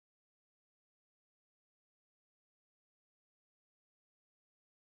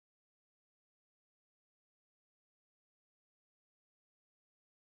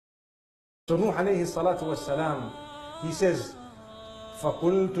So Nuh alayhi salatu wassalam, he says,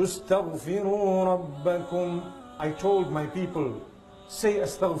 فَقُلْتُ اسْتَغْفِرُوا رَبَّكُمْ. I told my people, say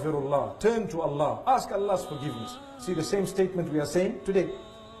Astagfirullah, turn to Allah, ask Allah's forgiveness. See the same statement we are saying today.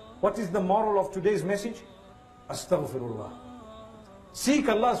 What is the moral of today's message? Astagfirullah. Seek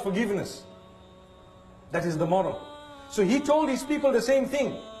Allah's forgiveness. That is the moral. So he told his people the same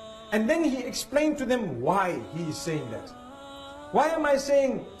thing. And then he explained to them why he is saying that. Why am I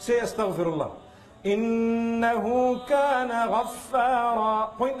saying, say Astagfirullah? إِنَّهُ كَانَ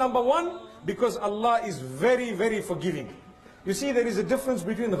غَفَّارًا. Point number one, because Allah is very, very forgiving. You see, there is a difference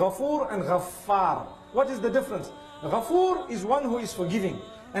between Ghafoor and Ghaffar. What is the difference? Ghafoor is one who is forgiving,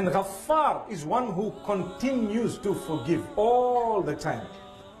 and Ghaffar is one who continues to forgive all the time.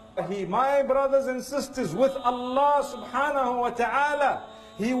 My brothers and sisters, with Allah subhanahu wa ta'ala,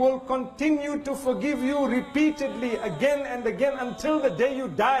 He will continue to forgive you repeatedly again and again until the day you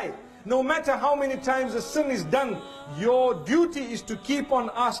die. No matter how many times a sin is done, your duty is to keep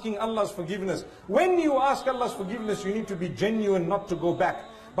on asking Allah's forgiveness. When you ask Allah's forgiveness, you need to be genuine, not to go back.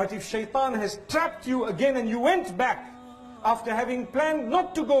 But if shaitan has trapped you again and you went back, after having planned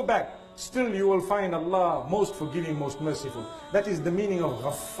not to go back, still you will find Allah most forgiving, most merciful. That is the meaning of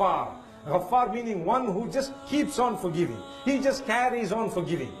Ghaffar. Ghaffar meaning one who just keeps on forgiving. He just carries on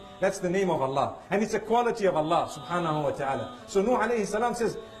forgiving. That's the name of Allah. And it's a quality of Allah subhanahu wa ta'ala. So Nuh alayhi salam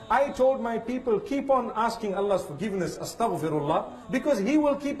says, I told my people, keep on asking Allah's forgiveness, Astagfirullah, because He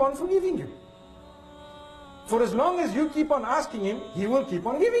will keep on forgiving you. For as long as you keep on asking Him, He will keep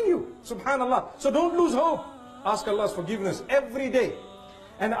on giving you. Subhanallah. So don't lose hope. Ask Allah's forgiveness every day.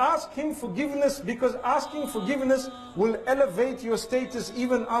 And ask Him forgiveness, because asking forgiveness will elevate your status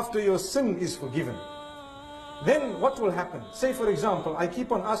even after your sin is forgiven. Then what will happen? Say for example, I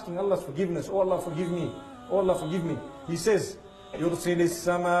keep on asking Allah's forgiveness. Oh Allah forgive me. Oh Allah forgive me. He says, يُرْسِلِ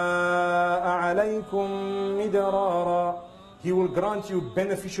السَّمَاءَ عَلَيْكُمْ مِدْرَارًا. He will grant you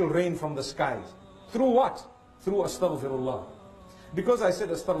beneficial rain from the skies. Through what? Through Astaghfirullah. Because I said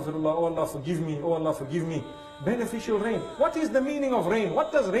Astaghfirullah, oh Allah forgive me, oh Allah forgive me. Beneficial rain. What is the meaning of rain?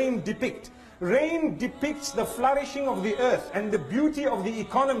 What does rain depict? Rain depicts the flourishing of the earth and the beauty of the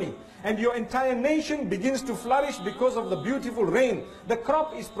economy. And your entire nation begins to flourish because of the beautiful rain. The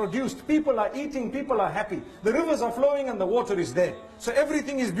crop is produced, people are eating, people are happy. The rivers are flowing and the water is there. So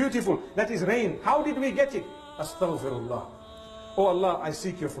everything is beautiful. That is rain. How did we get it? Astaghfirullah. Oh Allah, I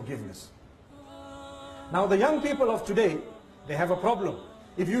seek your forgiveness. Now the young people of today, they have a problem.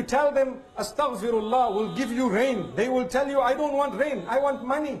 If you tell them, Astaghfirullah will give you rain, they will tell you, I don't want rain, I want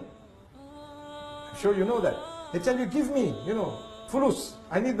money. I'm sure you know that. They tell you, give me, fulus.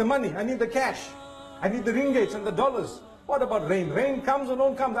 I need the money, I need the cash. I need the ringgits and the dollars. What about rain? Rain comes or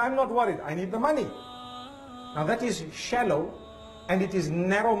don't come, I'm not worried. I need the money. Now that is shallow and it is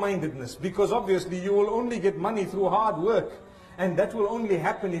narrow-mindedness, because obviously you will only get money through hard work. And that will only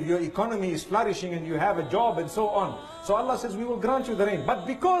happen if your economy is flourishing and you have a job and so on. So Allah says, we will grant you the rain. But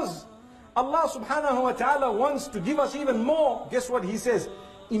because Allah subhanahu wa ta'ala wants to give us even more, guess what He says?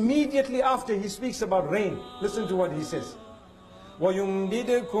 Immediately after He speaks about rain, listen to what He says.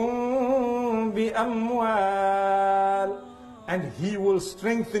 وَيُمْدِدْكُمْ بِأَمْوَالٍ. And He will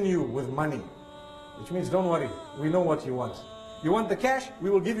strengthen you with money. Which means, don't worry, we know what you want. You want the cash?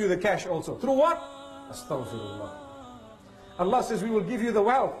 We will give you the cash also. Through what? Astaghfirullah. Allah says, we will give you the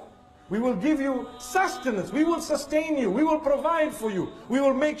wealth. We will give you sustenance. We will sustain you. We will provide for you. We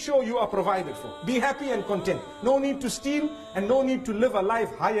will make sure you are provided for. Be happy and content. No need to steal and no need to live a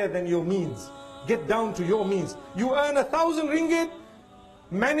life higher than your means. Get down to your means. You earn 1,000 ringgit,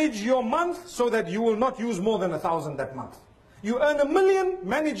 manage your month so that you will not use more than 1,000 that month. You earn 1 million,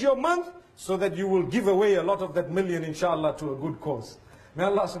 manage your month so that you will give away a lot of that million, inshallah, to a good cause. May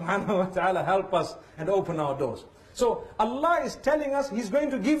Allah subhanahu wa ta'ala help us and open our doors. So Allah is telling us He's going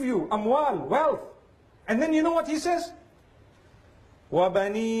to give you amwal, wealth. And then you know what He says?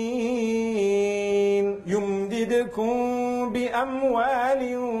 وَبَنِينَ يُمْدِدْكُمْ بِأَمْوَالٍ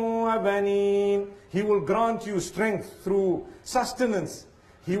وَبَنِينَ. He will grant you strength through sustenance.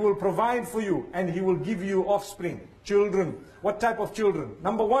 He will provide for you and He will give you offspring, children. What type of children?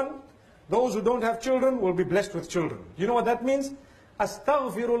 Number one, those who don't have children will be blessed with children. You know what that means?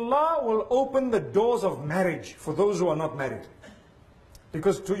 Astaghfirullah will open the doors of marriage for those who are not married.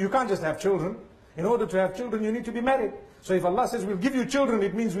 Because you can't just have children. In order to have children, you need to be married. So if Allah says, we'll give you children,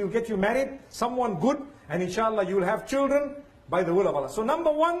 it means we'll get you married, someone good, and inshallah you will have children by the will of Allah. So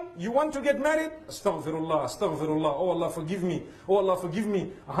number one, you want to get married? Astaghfirullah, Astaghfirullah. Oh Allah forgive me. Oh Allah forgive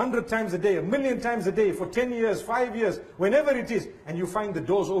me 100 times a day, 1,000,000 times a day, for 10 years, 5 years, whenever it is. And you find the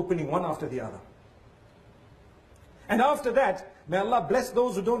doors opening one after the other. And after that, May Allah bless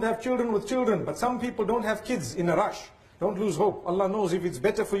those who don't have children with children, but some people don't have kids in a rush. Don't lose hope. Allah knows if it's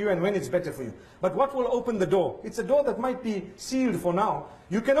better for you and when it's better for you. But what will open the door? It's a door that might be sealed for now.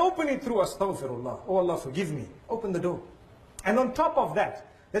 You can open it through Astagfirullah. Oh Allah, forgive me. Open the door. And on top of that,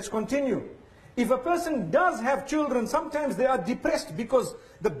 let's continue. If a person does have children, sometimes they are depressed because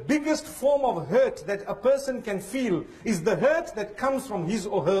the biggest form of hurt that a person can feel is the hurt that comes from his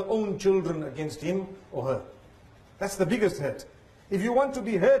or her own children against him or her. That's the biggest hurt. If you want to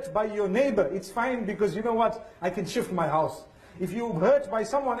be hurt by your neighbor, it's fine because you know what? I can shift my house. If you're hurt by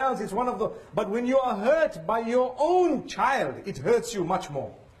someone else, it's one of the... But when you are hurt by your own child, it hurts you much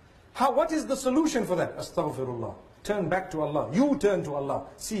more. What is the solution for that? Astaghfirullah. Turn back to Allah. You turn to Allah.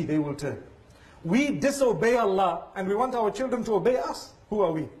 See, they will turn. We disobey Allah and we want our children to obey us. Who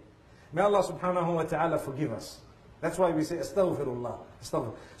are we? May Allah subhanahu wa ta'ala forgive us. That's why we say Astaghfirullah.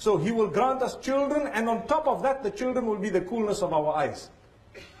 Astaghfirullah. So He will grant us children, and on top of that, the children will be the coolness of our eyes.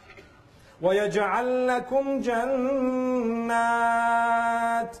 وَيَجْعَلْ لَكُمْ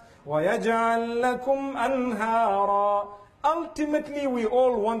جَنَّاتٍ وَيَجْعَلْ لَكُمْ أَنْهَارًا. Ultimately, we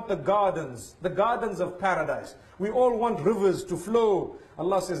all want the gardens of paradise. We all want rivers to flow.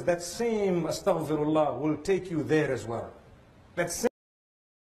 Allah says that same Astaghfirullah will take you there as well. That same